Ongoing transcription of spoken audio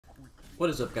What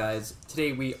is up, guys?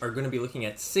 Today we are going to be looking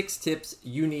at 6 tips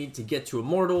you need to get to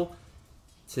Immortal.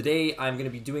 Today I'm going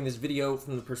to be doing this video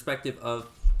from the perspective of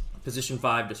Position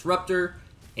 5 Disruptor,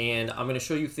 and I'm going to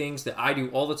show you things that I do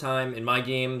all the time in my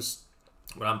games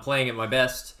when I'm playing at my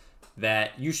best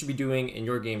that you should be doing in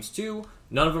your games too.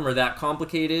 None of them are that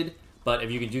complicated, but if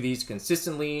you can do these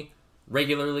consistently,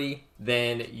 regularly,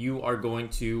 then you are going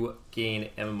to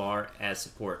gain MMR as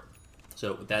support.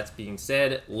 So with that being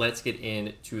said, let's get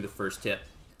into the first tip.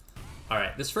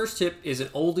 Alright, this first tip is an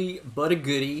oldie but a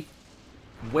goodie.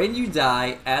 When you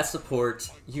die as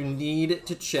support, you need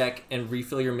to check and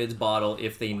refill your mid's bottle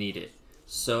if they need it.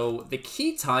 So the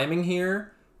key timing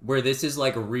here, where this is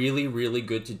like really, really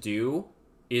good to do,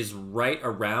 is right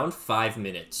around 5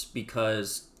 minutes,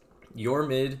 because your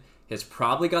mid has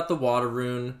probably got the water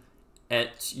rune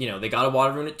at, they got a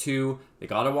water rune at 2, they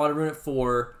got a water rune at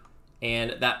 4,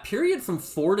 and that period from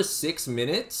 4 to 6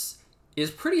 minutes is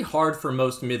pretty hard for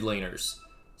most mid laners.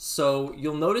 So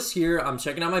you'll notice here, I'm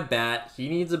checking out my bat. He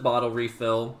needs a bottle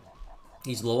refill.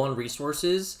 He's low on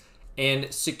resources.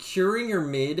 And securing your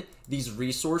mid these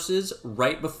resources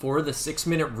right before the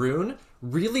 6-minute rune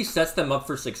really sets them up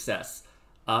for success.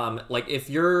 Like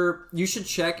if you should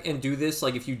check and do this,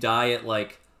 like if you die at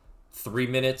like 3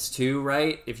 minutes too,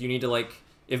 right? If you need to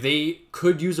if they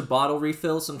could use a bottle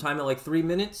refill sometime at like 3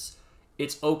 minutes,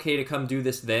 it's okay to come do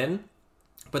this then.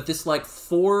 But this like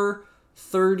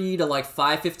 4:30 to like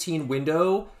 5:15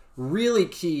 window, really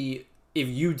key if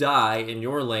you die in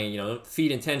your lane, don't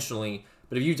feed intentionally,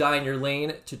 but if you die in your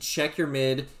lane, to check your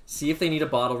mid, see if they need a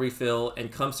bottle refill,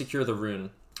 and come secure the rune.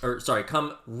 Or sorry,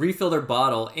 come refill their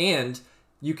bottle, and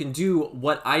you can do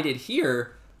what I did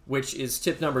here, which is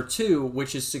tip number 2,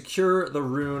 which is secure the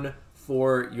rune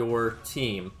for your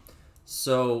team.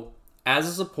 So as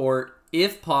a support,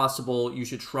 if possible, you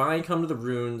should try and come to the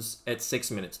runes at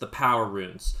 6 minutes, the power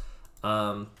runes.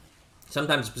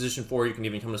 Sometimes position 4, you can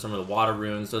even come to some of the water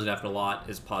runes. Doesn't happen a lot,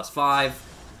 is pos 5.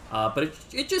 But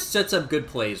it just sets up good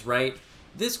plays, right?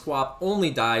 This Quap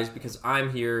only dies because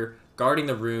I'm here guarding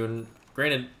the rune.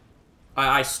 Granted,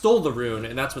 I stole the rune,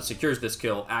 and that's what secures this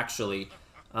kill, actually.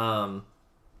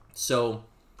 So,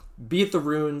 be at the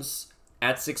runes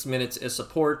at 6 minutes as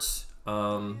support.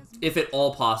 If at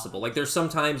all possible. Like, there's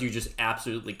sometimes you just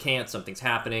absolutely can't, something's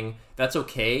happening, that's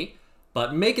okay,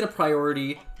 but make it a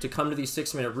priority to come to these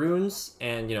 6-minute runes,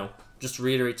 and, just to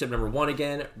reiterate tip number 1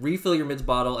 again, refill your mid's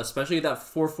bottle, especially that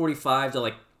 4:45 to,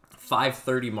 like,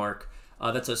 5:30 mark.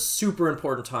 That's a super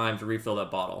important time to refill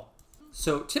that bottle.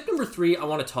 So, tip number 3 I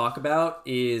want to talk about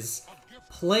is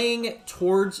playing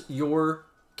towards your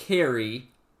carry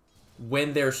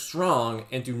when they're strong,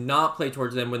 and do not play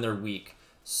towards them when they're weak.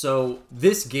 So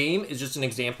this game is just an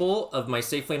example of my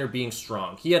safe laner being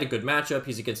strong. He had a good matchup.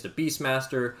 He's against a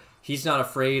Beastmaster. He's not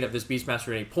afraid of this Beastmaster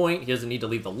at any point. He doesn't need to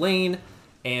leave the lane.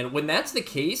 And when that's the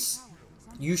case,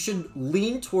 you should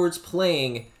lean towards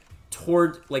playing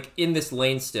in this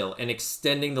lane still and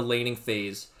extending the laning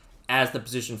phase as the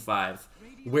position 5.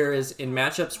 Whereas in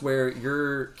matchups where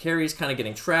your carry is kind of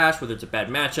getting trashed, whether it's a bad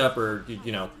matchup or,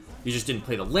 you just didn't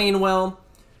play the lane well,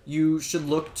 you should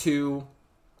look to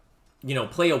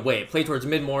play away, play towards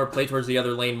mid more, play towards the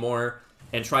other lane more,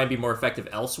 and try and be more effective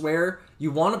elsewhere. You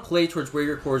want to play towards where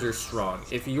your cores are strong.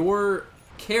 If your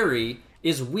carry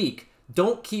is weak,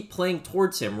 don't keep playing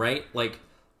towards him, right? Like,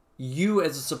 you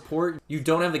as a support, you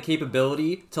don't have the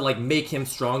capability to, make him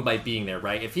strong by being there,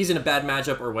 right? If he's in a bad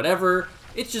matchup or whatever,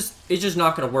 it's just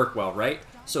not going to work well, right?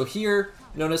 So here,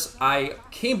 notice I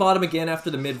came bottom again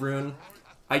after the mid rune.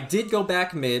 I did go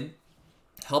back mid,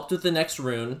 helped with the next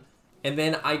rune, and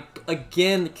then I,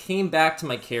 again, came back to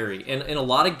my carry. And in a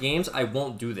lot of games, I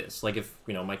won't do this. Like, if,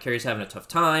 my carry's having a tough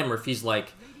time, or if he's,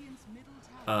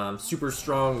 super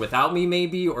strong without me,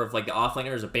 maybe, or if, the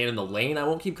offlaner has abandoned the lane, I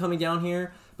won't keep coming down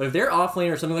here. But if they're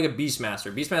offlaner, something like a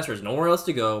Beastmaster has nowhere else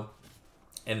to go,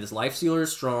 and this Life Stealer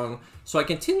is strong, so I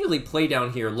continually play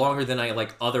down here longer than I,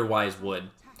 otherwise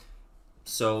would.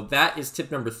 So that is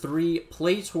tip number 3.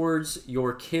 Play towards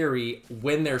your carry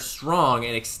when they're strong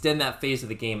and extend that phase of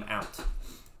the game out.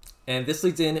 And this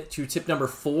leads in to tip number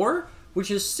 4, which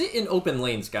is sit in open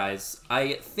lanes, guys.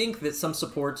 I think that some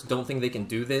supports don't think they can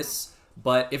do this,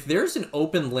 but if there's an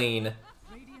open lane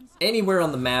anywhere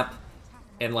on the map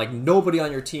and nobody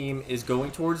on your team is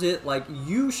going towards it,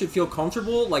 you should feel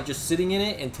comfortable just sitting in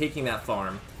it and taking that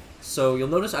farm. So you'll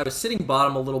notice I was sitting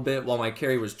bottom a little bit while my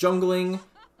carry was jungling.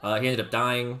 He ended up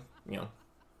dying,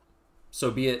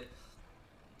 so be it.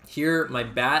 Here, my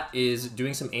bat is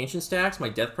doing some ancient stacks. My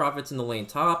Death Prophet's in the lane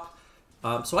top.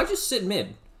 So I just sit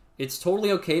mid. It's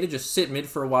totally okay to just sit mid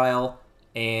for a while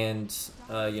and,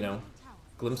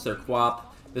 glimpse their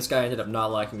Quap. This guy ended up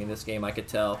not liking me in this game, I could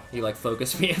tell. He like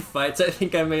focused me in fights. I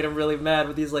think I made him really mad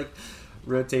with these like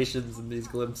rotations and these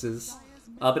glimpses.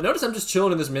 But notice I'm just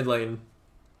chilling in this mid lane.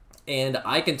 And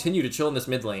I continue to chill in this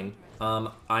mid lane.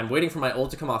 I'm waiting for my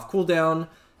ult to come off cooldown.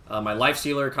 My life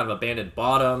stealer kind of abandoned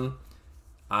bottom.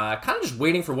 Kind of just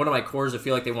waiting for one of my cores to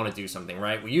feel like they want to do something,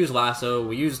 right? We use Lasso,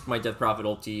 we used my Death Prophet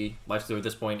ulti. Life stealer at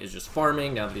this point is just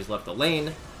farming now that he's left the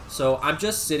lane. So I'm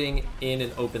just sitting in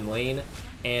an open lane.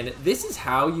 And this is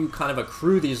how you kind of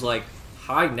accrue these like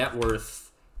high net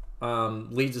worth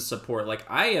leads of support. Like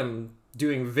I am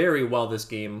doing very well this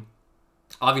game.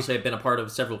 Obviously I've been a part of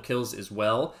several kills as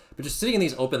well, but just sitting in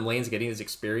these open lanes, getting this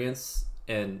experience,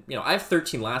 and you know, I have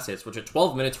 13 last hits, which at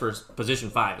 12 minutes for position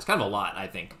 5 is kind of a lot, I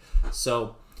think.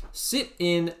 So sit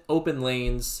in open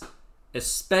lanes,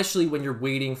 especially when you're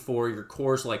waiting for your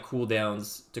cores like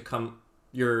cooldowns to come,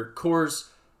 your cores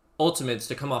ultimates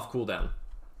to come off cooldown.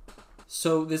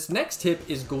 So this next tip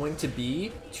is going to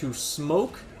be to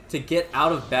smoke to get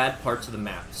out of bad parts of the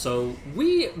map. So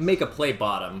we make a play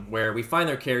bottom where we find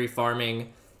their carry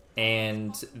farming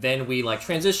and then we like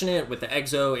transition it with the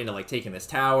exo into like taking this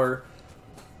tower.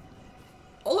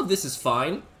 All of this is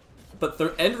fine, but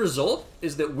the end result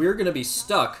is that we're going to be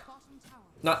stuck,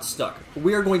 not stuck,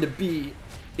 we are going to be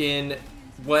in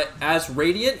what as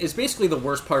Radiant is basically the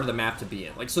worst part of the map to be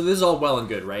in. Like, so this is all well and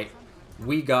good, right?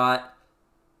 We got,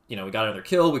 you know, we got another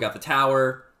kill, we got the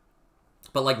tower,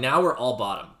 but like now we're all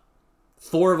bottom.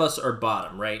 4 of us are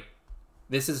bottom, right?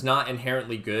 This is not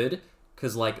inherently good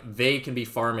because like they can be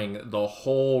farming the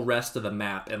whole rest of the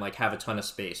map and like have a ton of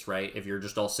space, right? If you're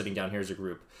just all sitting down here as a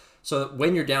group. So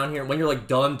when you're down here, when you're like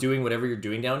done doing whatever you're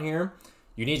doing down here,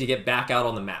 you need to get back out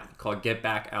on the map. Called get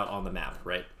back out on the map,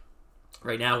 right?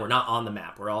 Right now we're not on the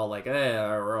map. We're all like,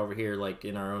 we're over here like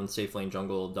in our own safe lane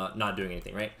jungle, not doing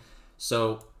anything, right?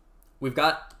 So we've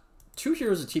got 2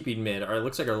 heroes that TP'd mid, or it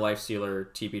looks like our life stealer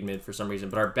TP'd mid for some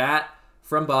reason, but our bat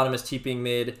from bottom is TPing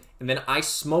mid, and then I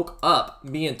smoke up,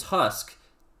 me and Tusk,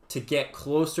 to get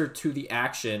closer to the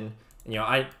action. And, you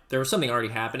know, there was something already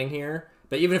happening here,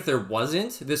 but even if there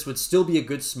wasn't, this would still be a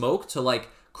good smoke to, like,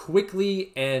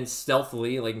 quickly and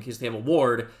stealthily, like in case they have a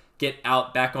ward, get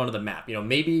out back onto the map. You know,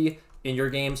 maybe in your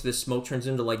games, this smoke turns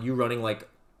into, like, you running, like,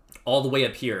 all the way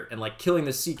up here and, like, killing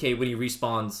the CK when he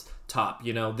respawns top.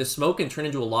 You know, this smoke can turn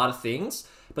into a lot of things,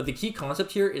 but the key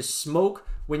concept here is smoke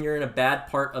when you're in a bad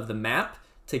part of the map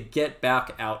to get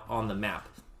back out on the map.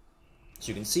 So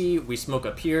you can see we smoke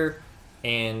up here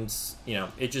and, you know,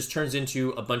 it just turns into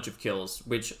a bunch of kills,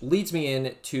 which leads me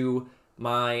in to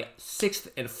my 6th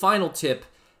and final tip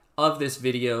of this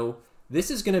video. This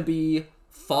is going to be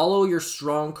follow your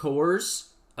strong cores.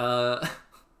 A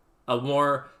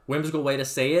more whimsical way to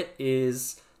say it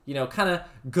is, you know, kind of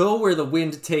go where the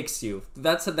wind takes you.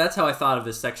 That's how I thought of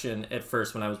this section at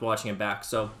first when I was watching it back.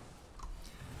 So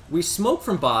we smoke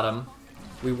from bottom,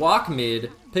 we walk mid,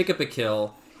 pick up a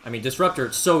kill. I mean, Disruptor,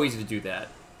 it's so easy to do that.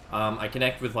 I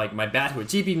connect with like my bat who had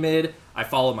TP mid, I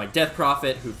follow my Death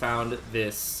Prophet who found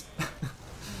this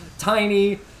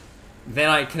Tiny, then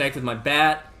I connect with my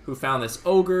bat who found this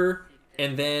Ogre,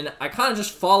 and then I kind of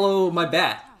just follow my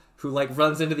bat who like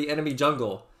runs into the enemy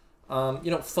jungle.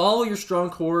 You know, follow your strong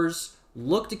cores,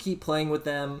 look to keep playing with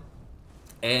them,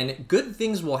 and good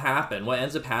things will happen. What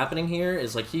ends up happening here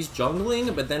is like he's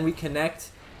jungling, but then we connect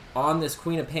on this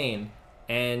Queen of Pain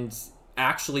and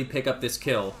actually pick up this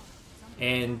kill.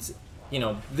 And, you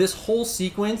know, this whole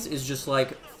sequence is just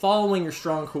like following your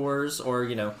strong cores, or,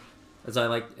 you know, as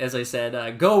I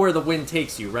said, go where the wind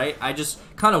takes you, right? I just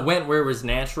kind of went where it was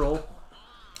natural.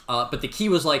 But the key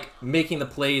was like making the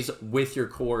plays with your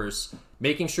cores,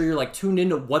 making sure you're like tuned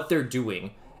into what they're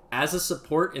doing. As a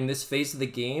support in this phase of the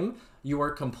game, you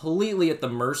are completely at the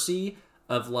mercy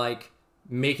of like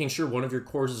making sure one of your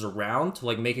cores is around to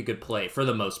like make a good play for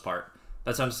the most part.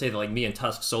 That's not to say that like me and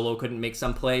Tusk solo couldn't make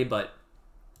some play, but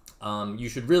you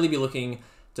should really be looking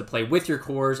to play with your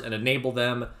cores and enable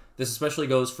them. This especially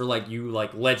goes for like you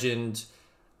like Legend,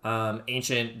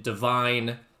 Ancient,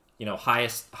 Divine, you know, higher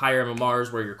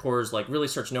MMRs where your cores like really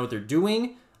start to know what they're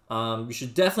doing. You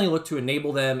should definitely look to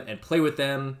enable them and play with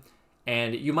them.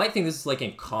 And you might think this is like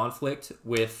in conflict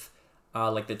with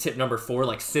like the tip number 4,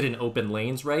 like sit in open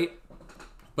lanes, right?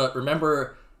 But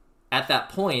remember, at that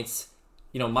point,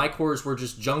 you know, my cores were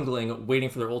just jungling, waiting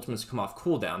for their ultimates to come off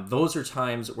cooldown. Those are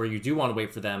times where you do want to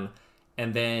wait for them,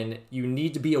 and then you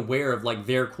need to be aware of like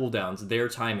their cooldowns, their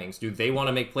timings. Do they want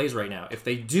to make plays right now? If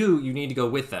they do, you need to go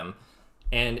with them.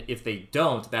 And if they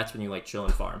don't, that's when you like chill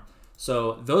and farm.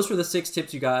 So those were the 6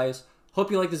 tips, you guys.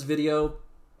 Hope you like this video,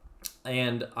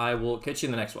 and I will catch you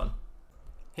in the next one.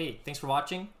 Hey, thanks for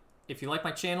watching. If you like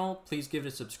my channel, please give it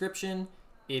a subscription.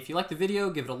 If you like the video,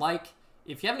 give it a like.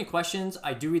 If you have any questions,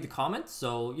 I do read the comments,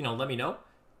 so, let me know.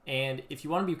 And if you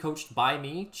want to be coached by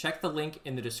me, check the link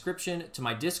in the description to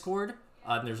my Discord.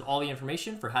 There's all the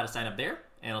information for how to sign up there,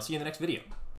 and I'll see you in the next video.